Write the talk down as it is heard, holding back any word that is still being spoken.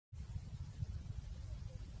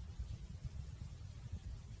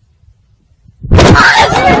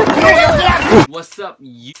What's up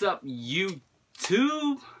YouTube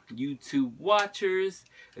watchers?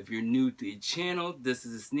 If you're new to the channel, this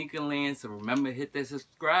is Sneaker Land, so remember, hit that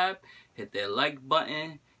subscribe, hit that like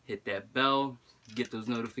button, hit that bell, get those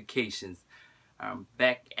notifications. I'm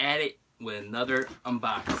back at it with another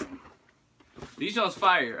unboxing. These joints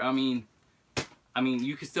fire. I mean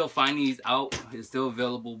you can still find these out, it's still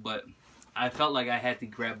available, but I felt like I had to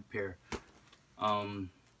grab a pair.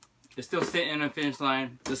 It's still sitting in the finish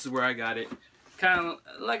line. This is where I got it. Kind of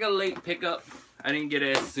like a late pickup. I didn't get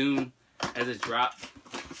it as soon as it dropped,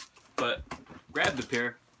 but grab the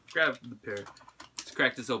pair. Grab the pair. Let's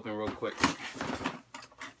crack this open real quick.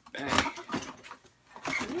 Bang.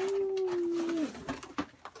 Ooh.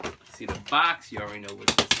 See the box? You already know what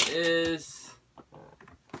this is.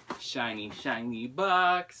 Shiny, shiny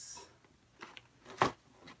box.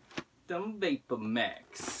 Them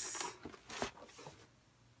Vapormax.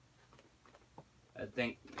 I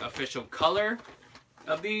think official color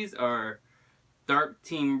of these are Dark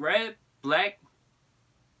Team Red, Black.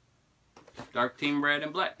 Dark Team Red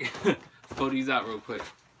and Black. Let's pull these out real quick.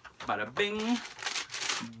 Bada bing,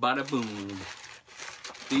 bada boom.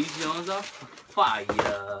 These ones are fire.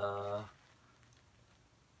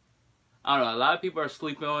 I don't know, a lot of people are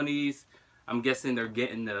sleeping on these. I'm guessing they're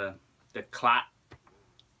getting the clot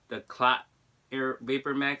Air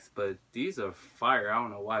Vapormax, but these are fire. I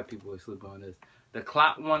don't know why people are sleeping on this. The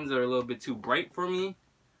clot ones are a little bit too bright for me.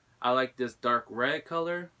 I like this dark red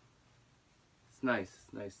color. It's nice,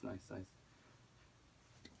 nice.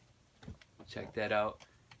 Check that out.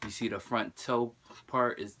 You see the front toe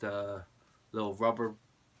part is the little rubber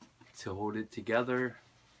to hold it together.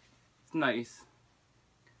 It's nice.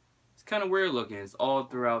 It's kind of weird looking. It's all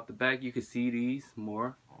throughout the back. You can see these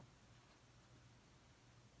more.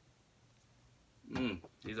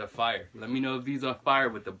 These are fire. Let me know if these are fire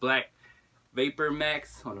with the black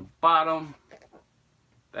Vapormax on the bottom.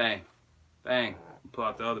 Bang, bang. Pull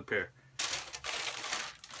out the other pair.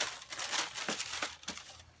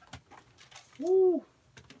 Woo!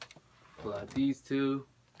 Pull out these two.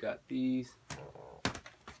 Got these.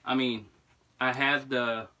 I mean, I have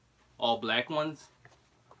the all black ones.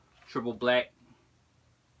 Triple black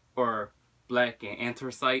or black and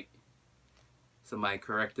anthracite. Somebody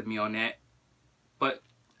corrected me on that. But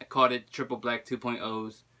I called it triple black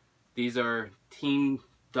 2.0s. These are Team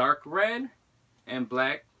Dark Red and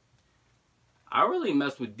Black. I really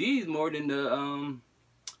mess with these more than the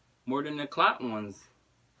clot ones.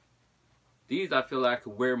 These I feel like I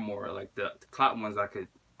could wear more. Like the clot ones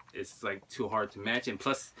it's like too hard to match, and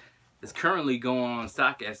plus it's currently going on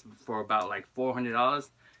stock for about like $400.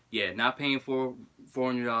 Yeah, not paying for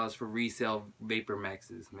 $400 for resale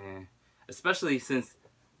Vapormaxes, man. Especially since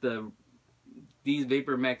these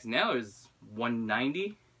Vapormax now is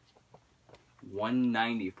 $190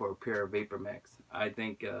 for a pair of Vapormax. I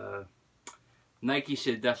think Nike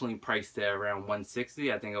should definitely price that around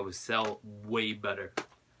 $160. I think it would sell way better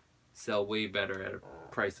at a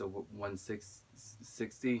price of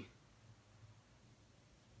 $160.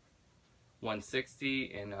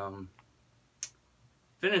 And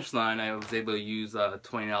Finish Line, I was able to use a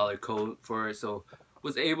 $20 code for it, so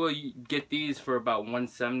was able to get these for about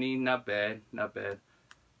 $170. Not bad.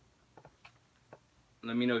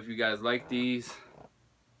 Let me know if you guys like these.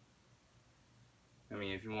 I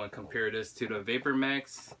mean, if you want to compare this to the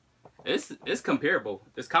Vapormax, it's comparable.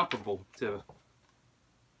 It's comparable to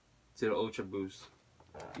the Ultraboost.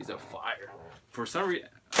 These are fire. For some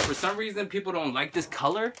reason, people don't like this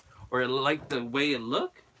color or like the way it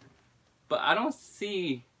look, but I don't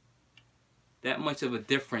see that much of a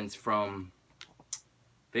difference from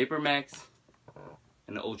Vapormax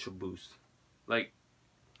and the Ultraboost. Like,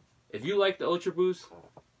 if you like the Ultraboost,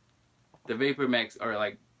 the Vapormax are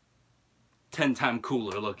like 10 times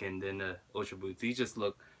cooler looking than the Ultraboost. These just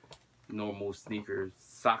look normal sneakers,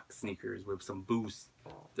 sock sneakers with some boost.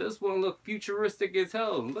 This one look futuristic as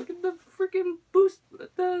hell. Look at the freaking boost,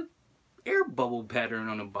 the air bubble pattern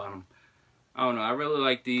on the bottom. I don't know, I really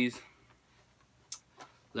like these.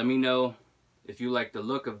 Let me know if you like the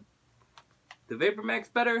look of the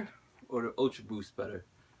Vapormax better or the Ultraboost better.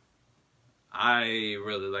 I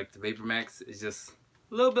really like the Vapormax. It's just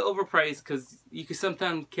a little bit overpriced because you can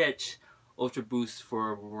sometimes catch Ultraboost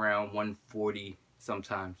for around $140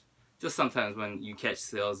 sometimes. Just sometimes when you catch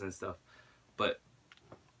sales and stuff. But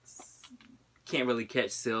can't really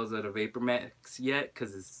catch sales of the Vapormax yet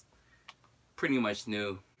because it's pretty much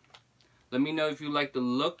new. Let me know if you like the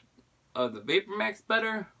look of the Vapormax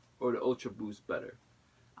better or the Ultraboost better.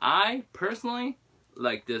 I personally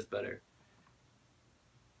like this better.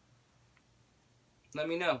 Let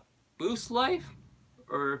me know. Boost life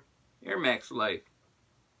or Air Max life?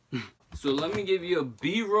 So let me give you a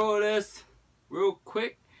B-roll of this real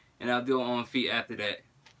quick, and I'll do it on feet after that.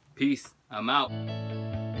 Peace. I'm out.